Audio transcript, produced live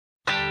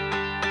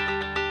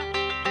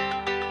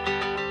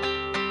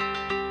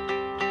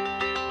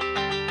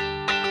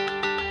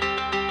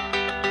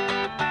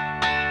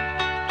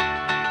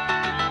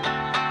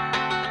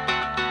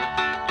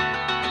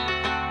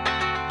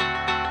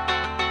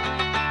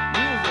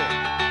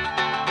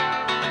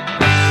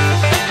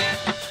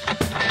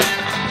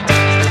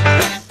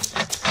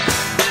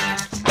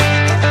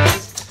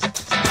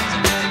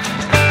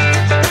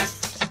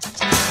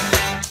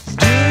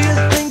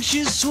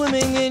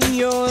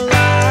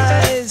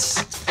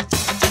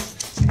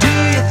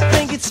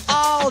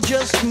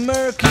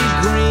murky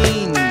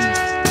green.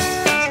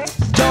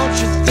 Don't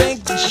you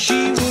think that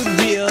she would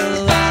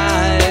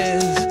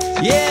realize?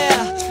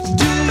 Yeah,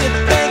 do you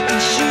think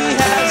that she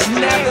has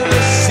never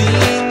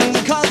seen?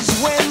 'Cause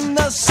when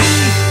the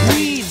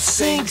seaweed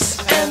sinks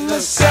and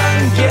the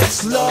sun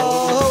gets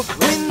low,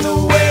 when the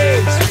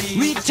waves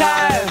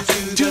retire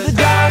to the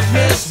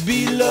darkness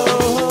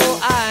below,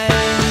 I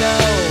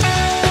know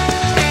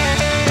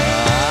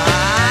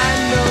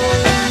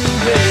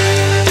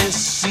this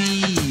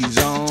sea's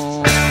on.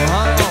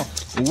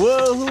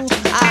 Whoa,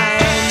 I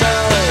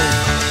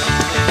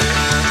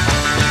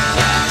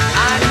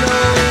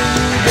know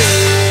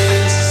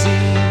this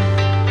sea.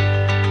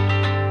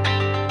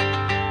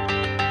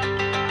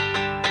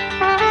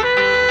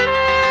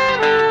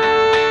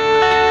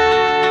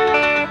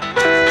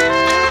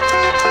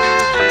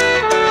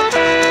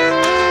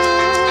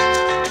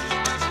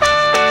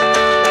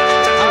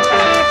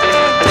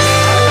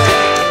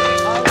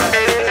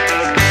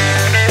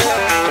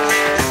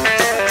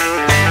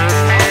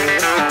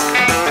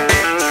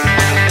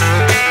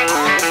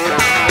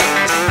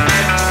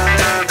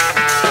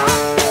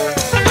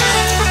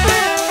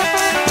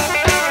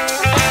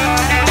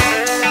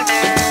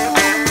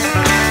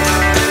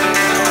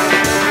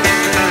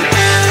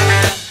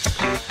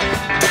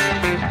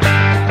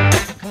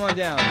 Come on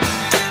down.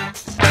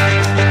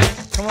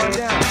 Come on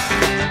down.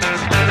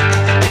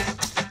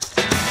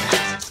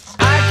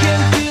 I can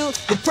feel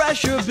the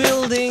pressure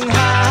building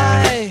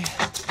high.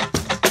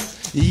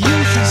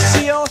 You should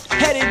see you're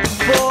headed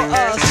for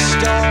a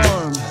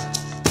storm.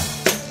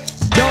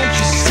 Don't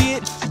you see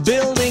it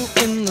building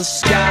in the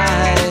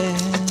sky?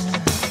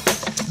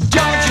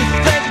 Don't you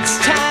think it's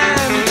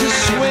time to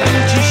swim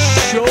to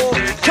shore?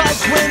 'Cause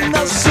when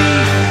the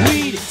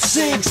seaweed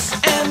sinks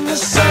and the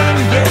sun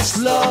gets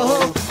low,